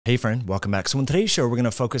Hey friend, welcome back. So in today's show, we're going to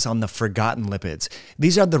focus on the forgotten lipids.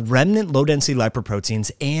 These are the remnant low-density lipoproteins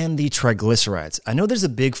and the triglycerides. I know there's a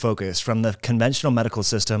big focus from the conventional medical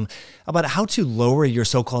system about how to lower your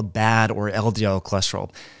so-called bad or LDL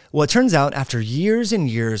cholesterol. Well, it turns out after years and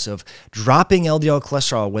years of dropping LDL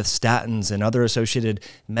cholesterol with statins and other associated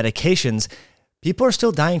medications, people are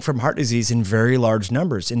still dying from heart disease in very large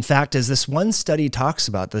numbers. In fact, as this one study talks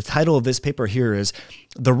about, the title of this paper here is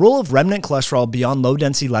The Role of Remnant Cholesterol Beyond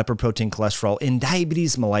Low-Density Lipoprotein Cholesterol in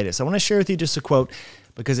Diabetes Mellitus. I want to share with you just a quote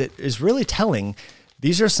because it is really telling.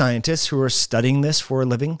 These are scientists who are studying this for a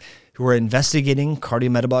living, who are investigating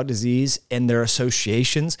cardiometabolic disease and their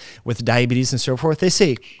associations with diabetes and so forth. They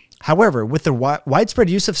say, however, with the widespread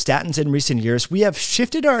use of statins in recent years, we have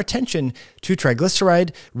shifted our attention to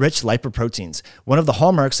triglyceride-rich lipoproteins, one of the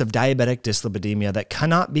hallmarks of diabetic dyslipidemia that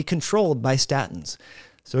cannot be controlled by statins.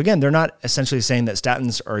 So again, they're not essentially saying that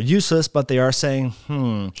statins are useless, but they are saying,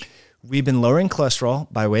 we've been lowering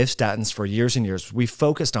cholesterol by way of statins for years and years. We've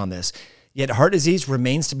focused on this. Yet heart disease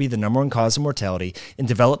remains to be the #1 cause of mortality in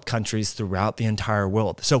developed countries throughout the entire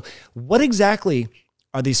world. So what exactly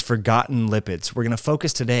are these forgotten lipids? We're going to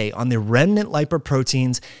focus today on the remnant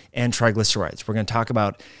lipoproteins and triglycerides. We're going to talk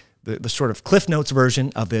about the sort of Cliff Notes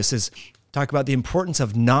version of this is talk about the importance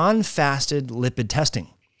of non-fasted lipid testing.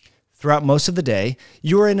 Throughout most of the day,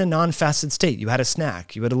 you were in a non-fasted state. You had a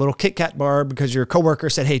snack. You had a little Kit Kat bar because your coworker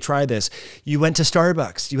said, hey, try this. You went to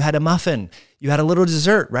Starbucks. You had a muffin. You had a little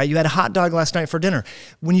dessert, right? You had a hot dog last night for dinner.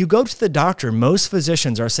 When you go to the doctor, most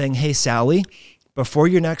physicians are saying, hey, Sally, before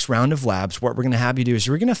your next round of labs, what we're going to have you do is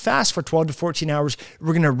we're going to fast for 12 to 14 hours.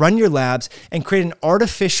 We're going to run your labs and create an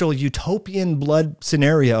artificial utopian blood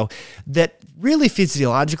scenario that really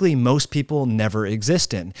physiologically most people never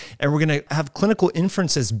exist in. And we're going to have clinical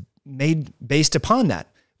inferences made based upon that.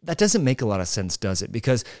 That doesn't make a lot of sense, does it?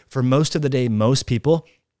 Because for most of the day, most people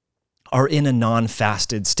are in a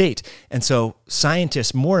non-fasted state. And so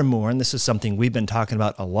scientists more and more, and this is something we've been talking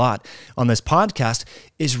about a lot on this podcast,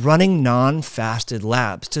 is running non-fasted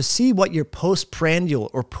labs to see what your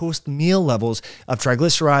postprandial or post-meal levels of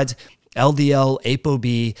triglycerides, LDL,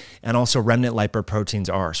 Apo-B, and also remnant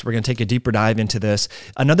lipoproteins are. So we're going to take a deeper dive into this.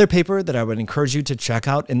 Another paper that I would encourage you to check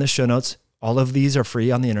out in the show notes, all of these are free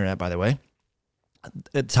on the internet, by the way.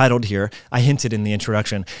 It's titled here, I hinted in the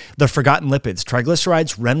introduction, The Forgotten Lipids,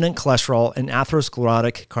 Triglycerides, Remnant Cholesterol, and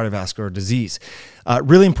Atherosclerotic Cardiovascular Disease.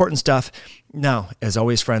 Really important stuff. Now, as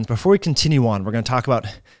always, friends, before we continue on, we're going to talk about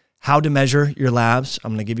how to measure your labs.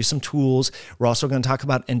 I'm going to give you some tools. We're also going to talk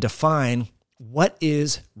about and define what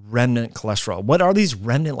is remnant cholesterol? What are these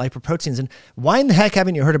remnant lipoproteins and why in the heck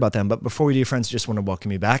haven't you heard about them? But before we do, friends, I just want to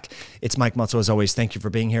welcome you back. It's Mike Mutzel. As always, thank you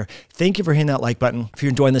for being here. Thank you for hitting that like button. If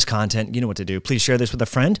you're enjoying this content, you know what to do. Please share this with a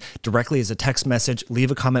friend directly as a text message.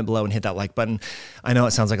 Leave a comment below and hit that like button. I know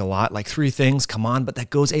it sounds like a lot, like 3 things. Come on, but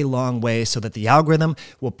that goes a long way so that the algorithm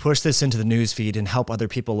will push this into the news feed and help other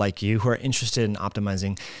people like you who are interested in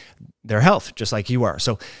optimizing their health, just like you are.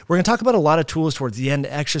 So we're going to talk about a lot of tools towards the end,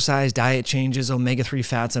 exercise, diet changes, omega-3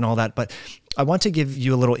 fats, and all that. But I want to give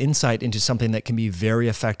you a little insight into something that can be very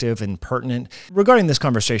effective and pertinent regarding this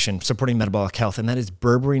conversation, supporting metabolic health, and that is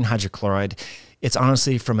berberine hydrochloride. It's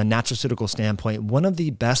honestly, from a nutraceutical standpoint, one of the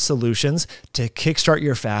best solutions to kickstart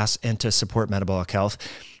your fast and to support metabolic health.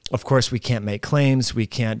 Of course, we can't make claims. We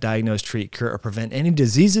can't diagnose, treat, cure, or prevent any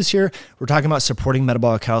diseases here. We're talking about supporting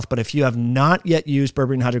metabolic health. But if you have not yet used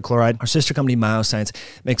berberine hydrochloride, our sister company, Myoscience,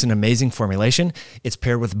 makes an amazing formulation. It's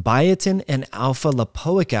paired with biotin and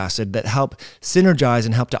alpha-lipoic acid that help synergize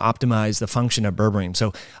and help to optimize the function of berberine.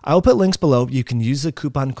 So I'll put links below. You can use the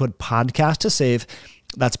coupon code podcast to save.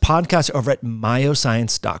 That's podcast over at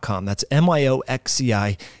myoscience.com. That's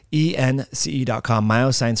MYOXCIENCE.com,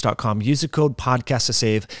 myoscience.com. Use the code podcast to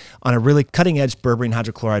save on a really cutting edge berberine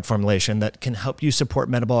hydrochloride formulation that can help you support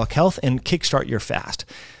metabolic health and kickstart your fast.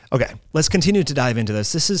 Okay, let's continue to dive into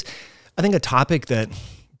this. This is, I think, a topic that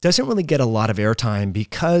doesn't really get a lot of airtime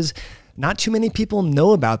because not too many people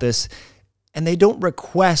know about this. And they don't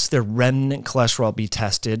request their remnant cholesterol be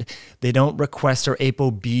tested. They don't request their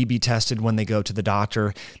Apo-B be tested when they go to the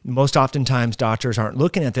doctor. Most oftentimes, doctors aren't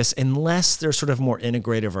looking at this unless they're sort of more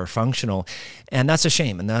integrative or functional. And that's a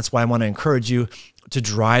shame. And that's why I want to encourage you to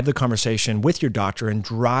drive the conversation with your doctor and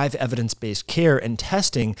drive evidence-based care and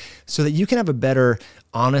testing so that you can have a better,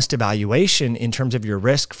 honest evaluation in terms of your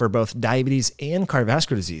risk for both diabetes and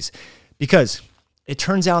cardiovascular disease. Because it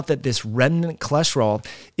turns out that this remnant cholesterol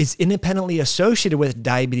is independently associated with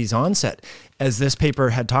diabetes onset, as this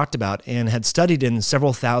paper had talked about and had studied in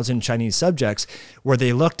several thousand Chinese subjects where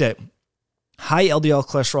they looked at high LDL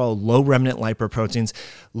cholesterol, low remnant lipoproteins,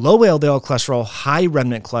 low LDL cholesterol, high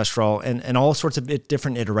remnant cholesterol, and all sorts of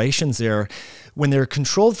different iterations there. When they're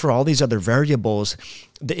controlled for all these other variables,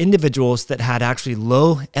 the individuals that had actually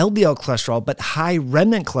low LDL cholesterol but high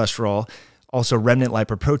remnant cholesterol, also remnant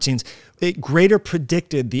lipoproteins, it greater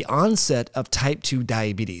predicted the onset of type 2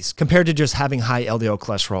 diabetes compared to just having high LDL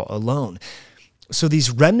cholesterol alone. So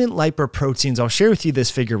these remnant lipoproteins, I'll share with you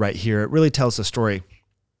this figure right here. It really tells the story.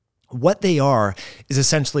 What they are is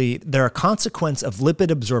essentially they're a consequence of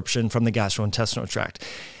lipid absorption from the gastrointestinal tract.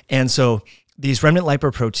 And so these remnant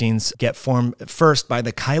lipoproteins get formed first by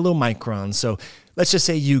the chylomicrons. So let's just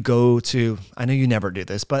say you go to, I know you never do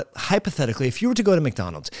this, but hypothetically, if you were to go to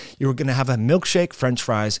McDonald's, you were going to have a milkshake, French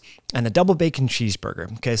fries, and a double bacon cheeseburger.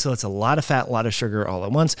 Okay, so that's a lot of fat, a lot of sugar all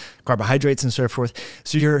at once, carbohydrates and so forth.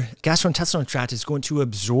 So your gastrointestinal tract is going to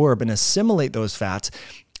absorb and assimilate those fats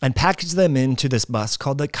and package them into this bus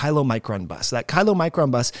called the chylomicron bus. That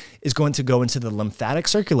chylomicron bus is going to go into the lymphatic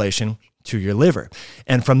circulation to your liver.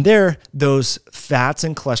 And from there, those fats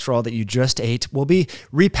and cholesterol that you just ate will be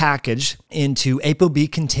repackaged into Apo-B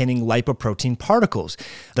containing lipoprotein particles.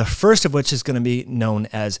 The first of which is going to be known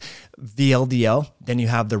as vLDL. Then you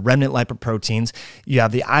have the remnant lipoproteins, you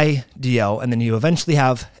have the IDL, and then you eventually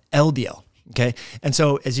have LDL. Okay. And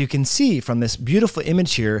so as you can see from this beautiful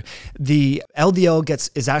image here, the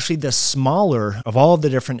LDL is actually the smaller of all of the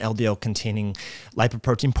different LDL containing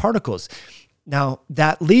lipoprotein particles. Now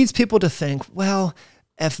that leads people to think, well,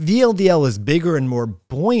 if vLDL is bigger and more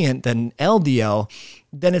buoyant than LDL,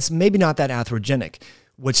 then it's maybe not that atherogenic,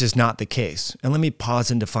 which is not the case. And let me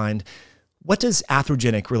pause and define, what does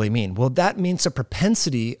atherogenic really mean? Well, that means the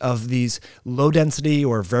propensity of these low density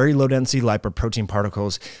or very low density lipoprotein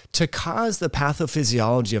particles to cause the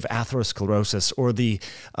pathophysiology of atherosclerosis, or the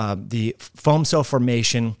foam cell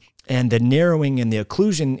formation and the narrowing and the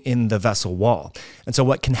occlusion in the vessel wall. And so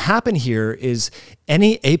what can happen here is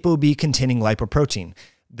any Apo-B containing lipoprotein,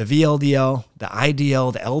 the vLDL, the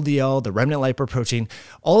IDL, the LDL, the remnant lipoprotein,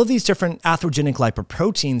 all of these different atherogenic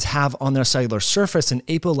lipoproteins have on their cellular surface an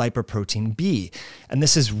apolipoprotein B. And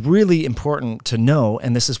this is really important to know.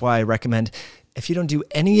 And this is why I recommend, if you don't do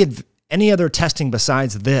any other testing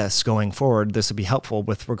besides this going forward, this would be helpful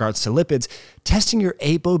with regards to lipids, testing your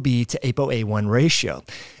Apo-B to Apo-A1 ratio.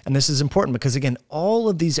 And this is important because, again, all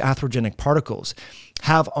of these atherogenic particles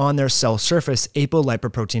have on their cell surface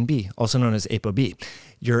apolipoprotein B, also known as Apo-B.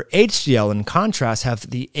 Your HDL, in contrast, have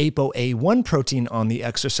the Apo-A1 protein on the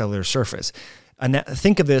extracellular surface. And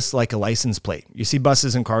think of this like a license plate. You see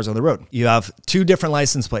buses and cars on the road. You have two different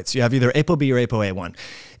license plates. You have either Apo-B or Apo-A1.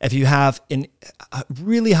 If you have a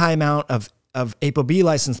really high amount of Apo-B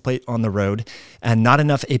license plate on the road and not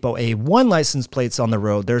enough Apo-A1 license plates on the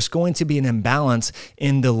road, there's going to be an imbalance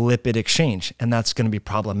in the lipid exchange, and that's going to be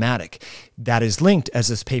problematic. That is linked, as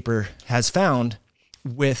this paper has found,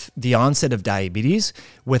 with the onset of diabetes,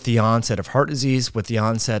 with the onset of heart disease, with the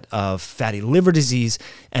onset of fatty liver disease,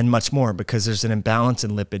 and much more, because there's an imbalance in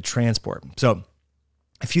lipid transport. So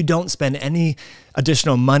if you don't spend any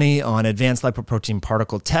additional money on advanced lipoprotein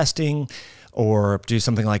particle testing, or do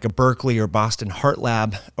something like a Berkeley or Boston Heart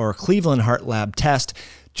Lab or Cleveland Heart Lab test,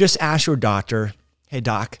 just ask your doctor, hey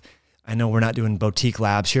doc, I know we're not doing boutique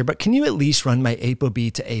labs here, but can you at least run my Apo-B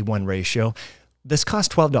to A1 ratio? This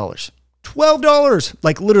costs $12. $12!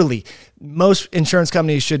 Like literally, most insurance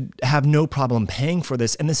companies should have no problem paying for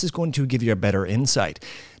this, and this is going to give you a better insight.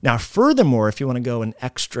 Now, furthermore, if you want to go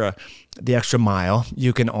the extra mile,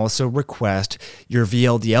 you can also request your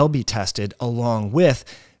vLDL be tested along with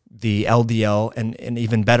the LDL, and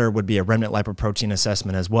even better would be a remnant lipoprotein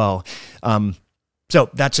assessment as well.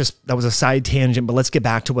 So that was a side tangent, but let's get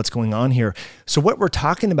back to what's going on here. So what we're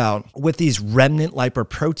talking about with these remnant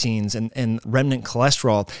lipoproteins and remnant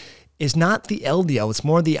cholesterol is not the LDL, it's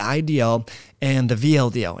more the IDL and the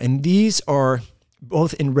vLDL. And these are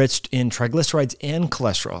both enriched in triglycerides and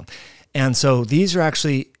cholesterol. And so these are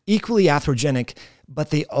actually equally atherogenic, but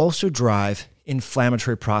they also drive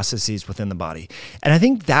inflammatory processes within the body. And I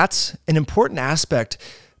think that's an important aspect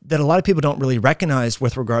that a lot of people don't really recognize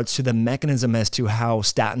with regards to the mechanism as to how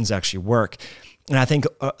statins actually work. And I think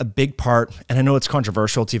a big part, and I know it's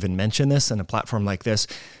controversial to even mention this on a platform like this,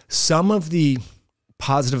 some of the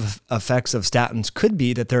positive effects of statins could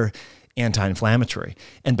be that they're anti-inflammatory.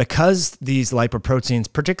 And because these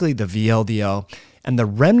lipoproteins, particularly the vLDL and the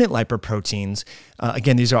remnant lipoproteins,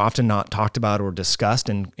 again, these are often not talked about or discussed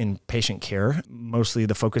in patient care. Mostly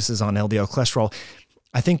the focus is on LDL cholesterol.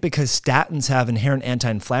 I think because statins have inherent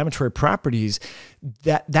anti-inflammatory properties,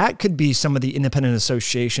 that could be some of the independent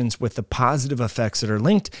associations with the positive effects that are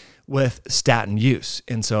linked with statin use.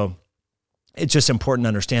 And so it's just important to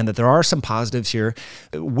understand that there are some positives here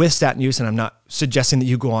with statin use, and I'm not suggesting that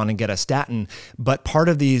you go on and get a statin, but part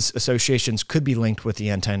of these associations could be linked with the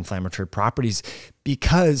anti-inflammatory properties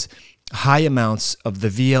because high amounts of the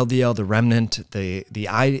vLDL, the remnant, the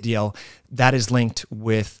IDL, that is linked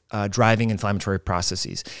with driving inflammatory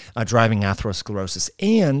processes, driving atherosclerosis,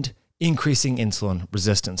 and increasing insulin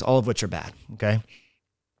resistance, all of which are bad, okay?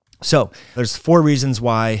 So there's 4 reasons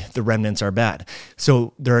why the remnants are bad.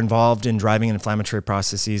 So they're involved in driving inflammatory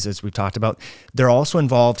processes, as we've talked about. They're also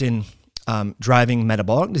involved in driving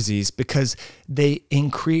metabolic disease because they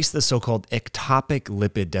increase the so-called ectopic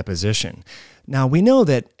lipid deposition. Now, we know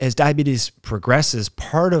that as diabetes progresses,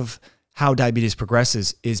 part of how diabetes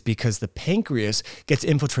progresses is because the pancreas gets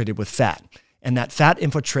infiltrated with fat. And that fat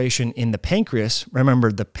infiltration in the pancreas,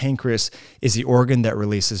 remember the pancreas is the organ that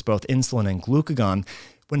releases both insulin and glucagon.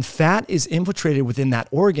 When fat is infiltrated within that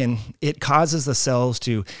organ, it causes the cells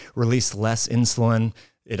to release less insulin.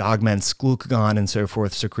 It augments glucagon and so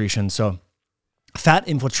forth secretion. So fat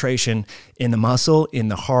infiltration in the muscle, in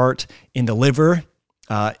the heart, in the liver,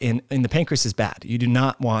 in the pancreas is bad. You do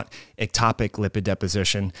not want ectopic lipid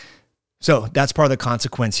deposition. So that's part of the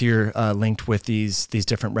consequence here linked with these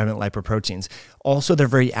different remnant lipoproteins. Also, they're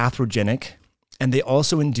very atherogenic, and they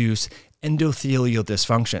also induce endothelial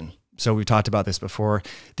dysfunction. So we talked about this before.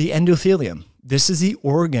 The endothelium, this is the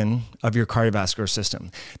organ of your cardiovascular system.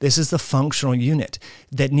 This is the functional unit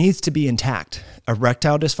that needs to be intact.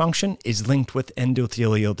 Erectile dysfunction is linked with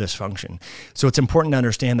endothelial dysfunction. So it's important to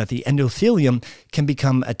understand that the endothelium can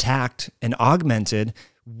become attacked and augmented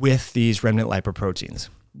with these remnant lipoproteins.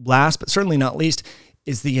 Last, but certainly not least,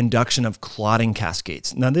 is the induction of clotting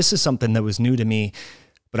cascades. Now, this is something that was new to me,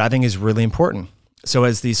 but I think is really important. So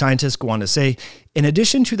as the scientists go on to say, in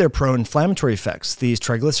addition to their pro-inflammatory effects, these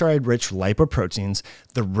triglyceride-rich lipoproteins,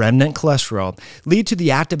 the remnant cholesterol, lead to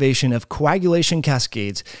the activation of coagulation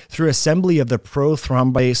cascades through assembly of the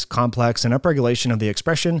prothrombase complex and upregulation of the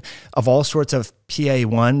expression of all sorts of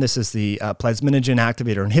PA1. This is the plasminogen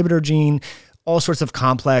activator inhibitor gene, all sorts of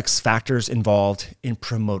complex factors involved in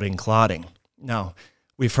promoting clotting. Now,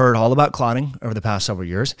 we've heard all about clotting over the past several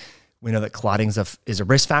years. We know that clotting is a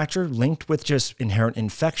risk factor linked with just inherent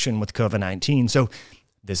infection with COVID-19. So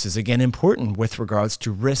this is again important with regards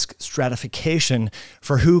to risk stratification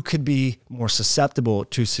for who could be more susceptible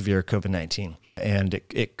to severe COVID-19. And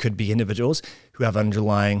it could be individuals who have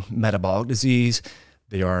underlying metabolic disease.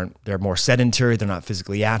 They're more sedentary. They're not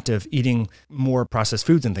physically active, eating more processed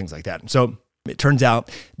foods and things like that. So it turns out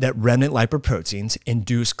that remnant lipoproteins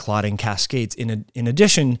induce clotting cascades in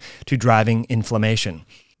addition to driving inflammation.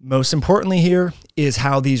 Most importantly here is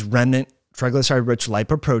how these remnant triglyceride-rich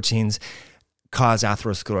lipoproteins cause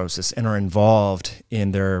atherosclerosis and are involved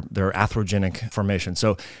in their atherogenic formation.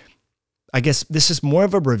 So I guess this is more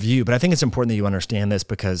of a review, but I think it's important that you understand this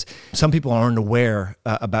because some people aren't aware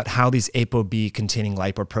about how these Apo-B containing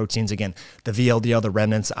lipoproteins, again, the vLDL, the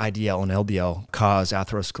remnants, IDL, and LDL cause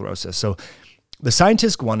atherosclerosis. So the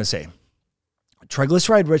scientists go on to say,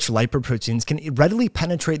 triglyceride-rich lipoproteins can readily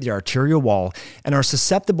penetrate the arterial wall and are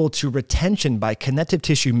susceptible to retention by connective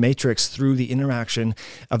tissue matrix through the interaction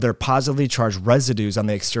of their positively charged residues on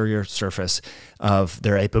the exterior surface of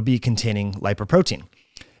their Apo-B containing lipoprotein.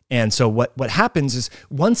 And so what happens is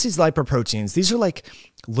once these lipoproteins, these are like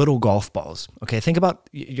little golf balls, okay? Think about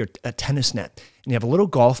a tennis net and you have a little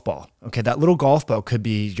golf ball, okay? That little golf ball could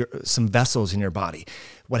be some vessels in your body.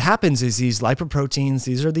 What happens is these lipoproteins,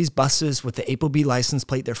 these are these buses with the Apo-B license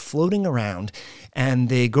plate, they're floating around and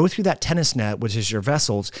they go through that tennis net, which is your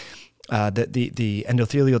vessels, the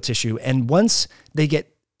endothelial tissue. And once they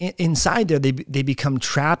get inside there, they become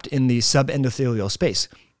trapped in the subendothelial space.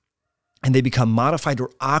 And they become modified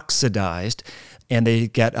or oxidized, and they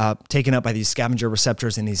get taken up by these scavenger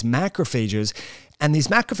receptors and these macrophages. And these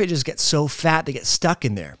macrophages get so fat, they get stuck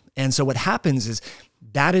in there. And so what happens is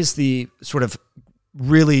that is the sort of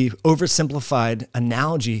really oversimplified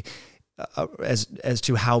analogy as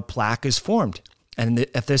to how plaque is formed. And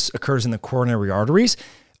if this occurs in the coronary arteries,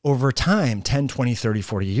 over time, 10, 20, 30,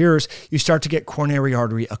 40 years, you start to get coronary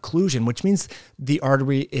artery occlusion, which means the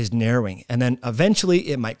artery is narrowing. And then eventually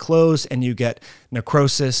it might close and you get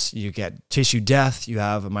necrosis, you get tissue death, you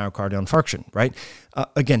have a myocardial infarction, right?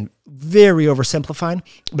 Again, very oversimplified,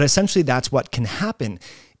 but essentially that's what can happen.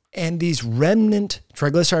 And these remnant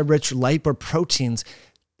triglyceride-rich lipoproteins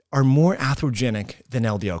are more atherogenic than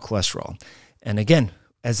LDL cholesterol. And again,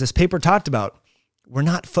 as this paper talked about, we're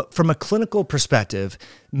not, from a clinical perspective,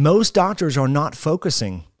 most doctors are not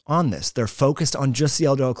focusing on this. They're focused on just the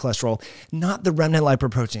LDL cholesterol, not the remnant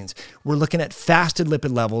lipoproteins. We're looking at fasted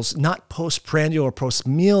lipid levels, not postprandial or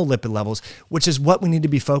post-meal lipid levels, which is what we need to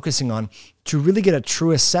be focusing on to really get a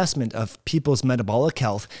true assessment of people's metabolic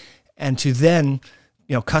health and to then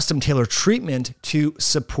custom tailor treatment to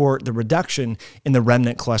support the reduction in the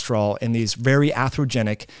remnant cholesterol and these very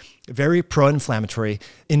atherogenic, very pro-inflammatory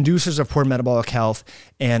inducers of poor metabolic health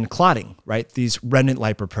and clotting, right? These remnant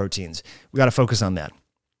lipoproteins. We got to focus on that.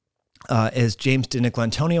 As James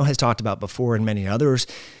DiNicolantonio has talked about before and many others,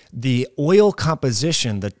 the oil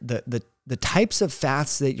composition, the types of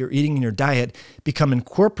fats that you're eating in your diet become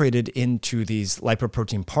incorporated into these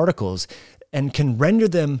lipoprotein particles and can render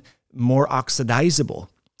them more oxidizable.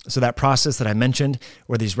 So that process that I mentioned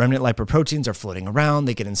where these remnant lipoproteins are floating around,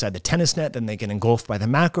 they get inside the tennis net, then they get engulfed by the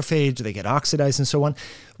macrophage, they get oxidized and so on.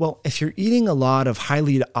 Well, if you're eating a lot of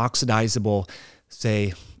highly oxidizable,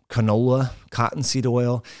 say, canola, cottonseed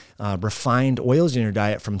oil, refined oils in your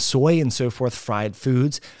diet from soy and so forth, fried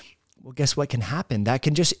foods, well, guess what can happen? That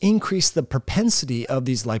can just increase the propensity of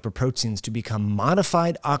these lipoproteins to become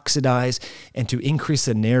modified, oxidized, and to increase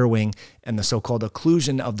the narrowing and the so-called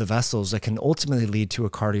occlusion of the vessels that can ultimately lead to a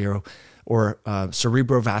cardio or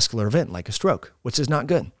cerebrovascular event like a stroke, which is not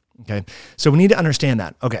good. Okay, so we need to understand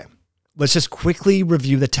that. Okay, let's just quickly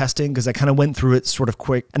review the testing because I kind of went through it sort of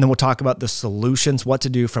quick, and then we'll talk about the solutions, what to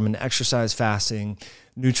do from an exercise, fasting,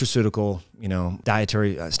 nutraceutical,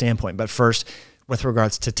 dietary standpoint. But first, with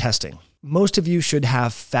regards to testing, most of you should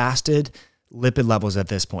have fasted lipid levels at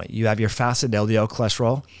this point. You have your fasted LDL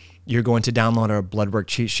cholesterol. You're going to download our blood work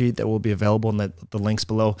cheat sheet that will be available in the links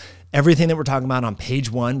below. Everything that we're talking about on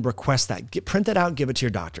page 1, request that. Print that out, give it to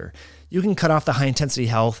your doctor. You can cut off the high intensity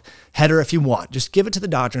health header if you want. Just give it to the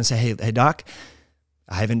doctor and say, hey doc,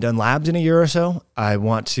 I haven't done labs in a year or so. I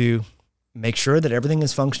want to make sure that everything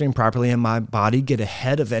is functioning properly in my body, get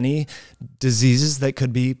ahead of any diseases that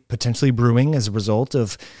could be potentially brewing as a result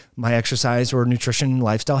of my exercise or nutrition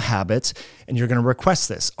lifestyle habits. And you're going to request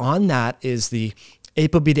this. On that is the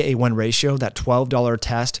Apo-B to A1 ratio, that $12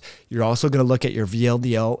 test. You're also going to look at your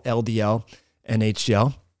vLDL, LDL, and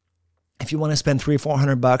HDL. If you want to spend $300 or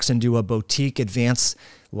 $400 and do a boutique advanced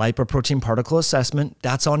lipoprotein particle assessment,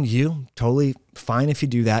 that's on you. Totally fine if you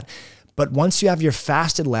do that. But once you have your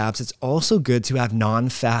fasted labs, it's also good to have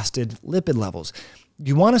non-fasted lipid levels.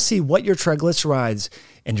 You want to see what your triglycerides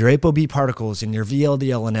and your Apo-B particles and your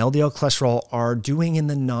vLDL and LDL cholesterol are doing in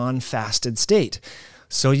the non-fasted state.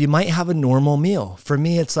 So you might have a normal meal. For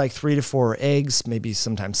me, it's like 3 to 4 eggs, maybe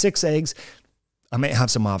sometimes 6 eggs. I might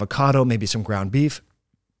have some avocado, maybe some ground beef,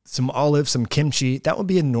 some olives, some kimchi. That would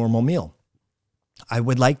be a normal meal. I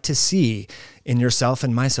would like to see in yourself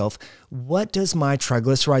and myself, what does my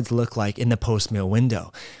triglycerides look like in the post-meal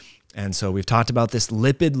window? And so we've talked about this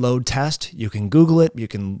lipid load test. You can Google it. You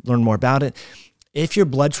can learn more about it. If your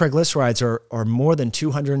blood triglycerides are more than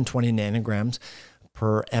 220 nanograms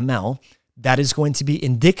per ml, that is going to be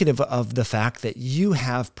indicative of the fact that you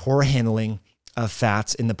have poor handling of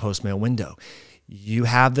fats in the post-meal window. You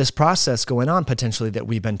have this process going on potentially that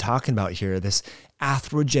we've been talking about here, this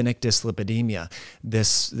atherogenic dyslipidemia,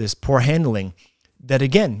 this poor handling that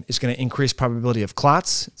again is going to increase probability of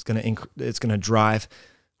clots. It's going to drive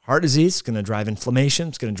heart disease. It's going to drive inflammation.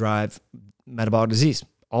 It's going to drive metabolic disease,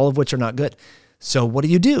 all of which are not good. So what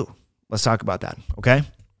do? Let's talk about that. Okay.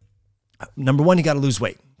 Number 1, you got to lose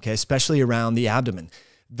weight. Okay. Especially around the abdomen.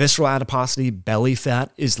 Visceral adiposity, belly fat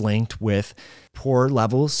is linked with poor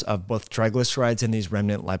levels of both triglycerides and these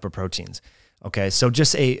remnant lipoproteins. Okay, so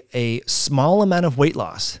just a small amount of weight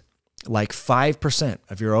loss, like 5%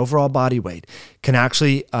 of your overall body weight, can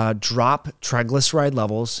actually drop triglyceride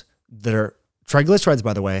levels that are, triglycerides,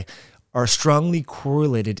 by the way, are strongly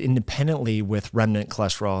correlated independently with remnant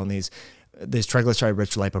cholesterol and these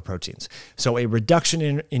triglyceride-rich lipoproteins. So a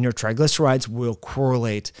reduction in your triglycerides will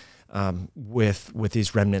correlate with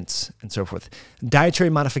these remnants and so forth. Dietary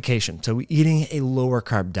modification, so eating a lower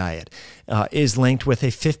carb diet, is linked with a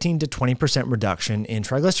 15 to 20% reduction in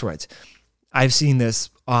triglycerides. I've seen this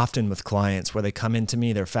often with clients where they come into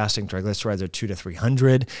me, their fasting triglycerides are 200 to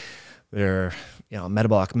 300. They're a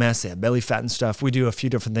metabolic mess. They have belly fat and stuff. We do a few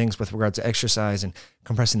different things with regards to exercise and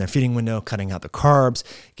compressing their feeding window, cutting out the carbs,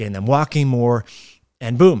 getting them walking more.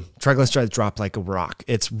 And boom, triglycerides drop like a rock.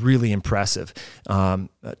 It's really impressive.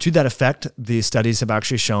 To that effect, the studies have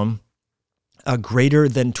actually shown a greater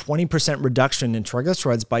than 20% reduction in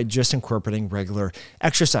triglycerides by just incorporating regular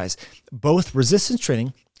exercise, both resistance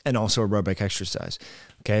training and also aerobic exercise.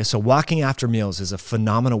 Okay, so walking after meals is a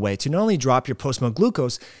phenomenal way to not only drop your post-meal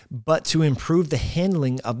glucose, but to improve the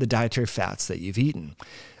handling of the dietary fats that you've eaten.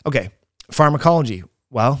 Okay, pharmacology.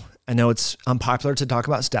 Well, I know it's unpopular to talk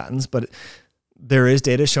about statins, but there is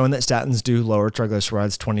data showing that statins do lower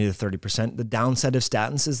triglycerides 20 to 30%. The downside of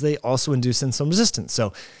statins is they also induce insulin resistance.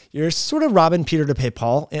 So you're sort of robbing Peter to pay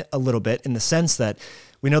Paul a little bit, in the sense that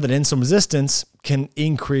we know that insulin resistance can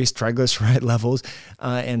increase triglyceride levels.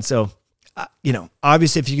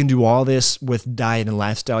 Obviously, if you can do all this with diet and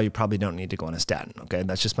lifestyle, you probably don't need to go on a statin. Okay,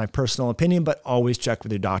 that's just my personal opinion, but always check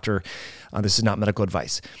with your doctor. This is not medical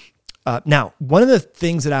advice. Now, one of the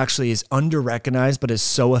things that actually is under-recognized but is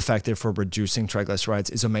so effective for reducing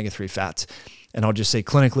triglycerides is omega-3 fats. And I'll just say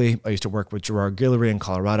clinically, I used to work with Gerard Guillory in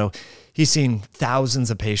Colorado. He's seen thousands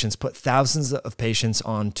of patients, put thousands of patients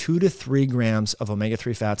on 2 to 3 grams of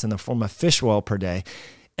omega-3 fats in the form of fish oil per day,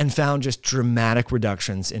 and found just dramatic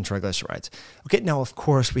reductions in triglycerides. Okay, now, of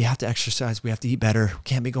course, we have to exercise. We have to eat better. We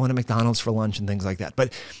can't be going to McDonald's for lunch and things like that.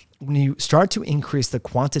 But when you start to increase the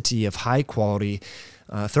quantity of high-quality,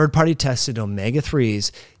 third-party tested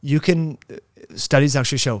omega-3s, studies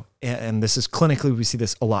actually show, and this is clinically, we see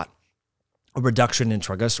this a lot, a reduction in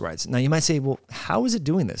triglycerides. Now, you might say, well, how is it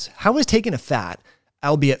doing this? How is taking a fat,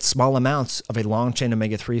 albeit small amounts of a long-chain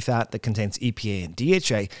omega-3 fat that contains EPA and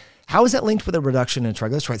DHA, how is that linked with a reduction in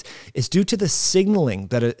triglycerides? It's due to the signaling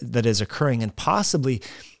that is occurring, and possibly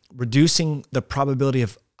reducing the probability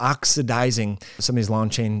of oxidizing some of these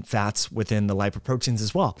long-chain fats within the lipoproteins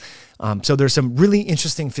as well. So there's some really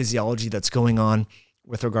interesting physiology that's going on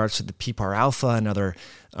with regards to the PPAR alpha and other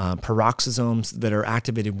peroxisomes that are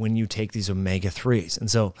activated when you take these omega-3s. And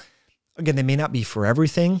so, again, they may not be for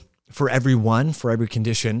everything, for everyone, for every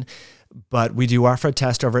condition, but we do offer a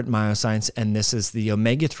test over at Myoscience, and this is the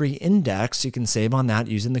omega-3 index. You can save on that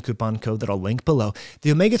using the coupon code that I'll link below.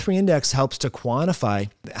 The omega-3 index helps to quantify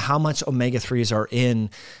how much omega-3s are in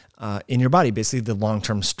your body, basically the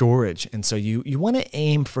long-term storage. And so you want to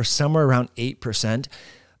aim for somewhere around 8%.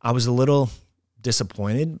 I was a little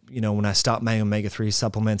disappointed, when I stopped my omega-3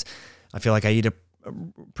 supplements. I feel like I eat a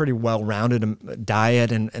pretty well-rounded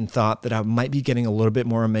diet, and thought that I might be getting a little bit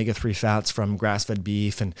more omega-3 fats from grass-fed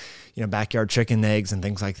beef and backyard chicken eggs and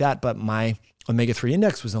things like that. But my omega-3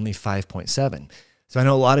 index was only 5.7. So I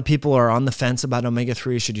know a lot of people are on the fence about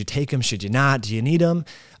omega-3. Should you take them? Should you not? Do you need them?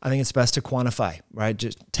 I think it's best to quantify, right?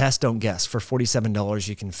 Just test, don't guess. For $47,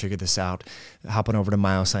 you can figure this out. Hop on over to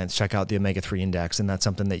Myoscience, check out the omega-3 index, and that's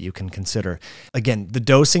something that you can consider. Again, the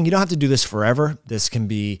dosing, you don't have to do this forever. This can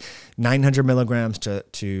be 900 milligrams to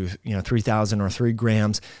 3,000 or 3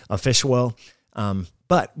 grams of fish oil.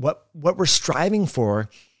 But what we're striving for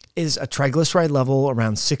is a triglyceride level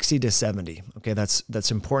around 60 to 70. Okay,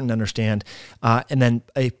 that's important to understand. And then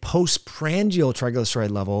a postprandial triglyceride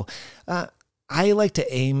level, I like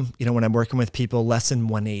to aim, when I'm working with people, less than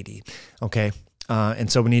 180. Okay,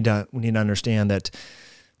 and so we need to understand that.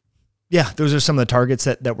 Yeah, those are some of the targets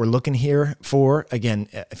that we're looking here for. Again,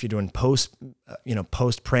 if you're doing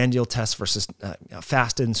postprandial tests versus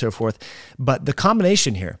fasted and so forth, but the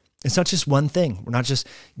combination here. It's not just one thing. We're not just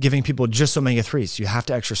giving people just omega-3s. You have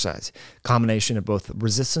to exercise. Combination of both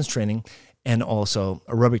resistance training and also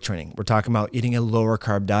aerobic training. We're talking about eating a lower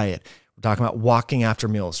carb diet. We're talking about walking after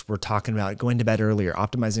meals. We're talking about going to bed earlier,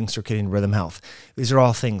 optimizing circadian rhythm health. These are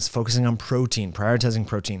all things, focusing on protein, prioritizing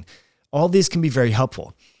protein. All these can be very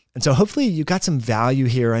helpful. And so hopefully you got some value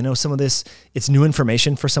here. I know some of this, it's new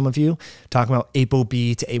information for some of you, talking about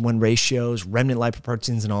Apo-B to A1 ratios, remnant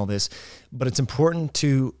lipoproteins and all this. But it's important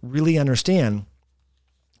to really understand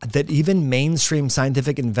that even mainstream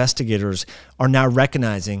scientific investigators are now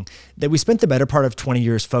recognizing that we spent the better part of 20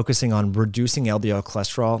 years focusing on reducing LDL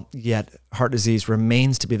cholesterol, yet heart disease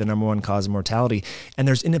remains to be the #1 cause of mortality. And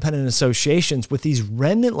there's independent associations with these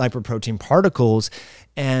remnant lipoprotein particles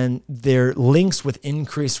and their links with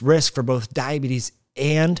increased risk for both diabetes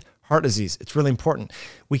and heart disease. It's really important.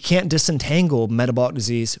 We can't disentangle metabolic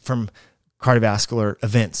disease from cardiovascular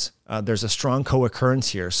events. There's a strong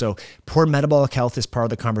co-occurrence here. So poor metabolic health is part of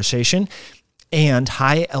the conversation, and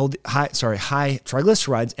high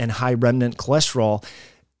triglycerides and high remnant cholesterol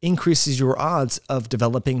increases your odds of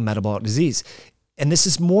developing metabolic disease. And this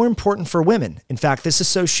is more important for women. In fact, this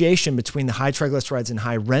association between the high triglycerides and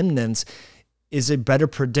high remnants is a better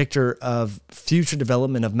predictor of future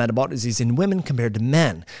development of metabolic disease in women compared to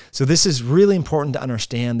men. So this is really important to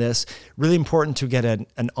understand this, really important to get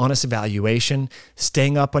an honest evaluation,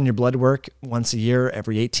 staying up on your blood work once a year,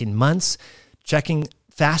 every 18 months, checking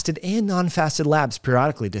fasted and non-fasted labs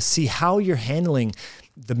periodically to see how you're handling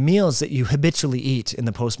the meals that you habitually eat in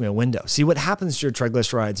the post-meal window. See what happens to your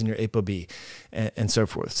triglycerides and your Apo-B and so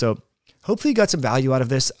forth. So Hopefully you got some value out of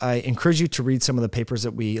this. I encourage you to read some of the papers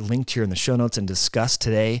that we linked here in the show notes and discussed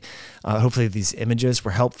today. Hopefully these images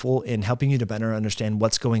were helpful in helping you to better understand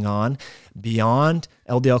what's going on beyond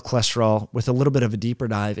LDL cholesterol with a little bit of a deeper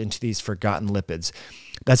dive into these forgotten lipids.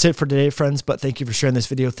 That's it for today, friends, but thank you for sharing this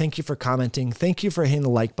video. Thank you for commenting. Thank you for hitting the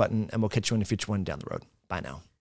like button, and we'll catch you in a future one down the road. Bye now.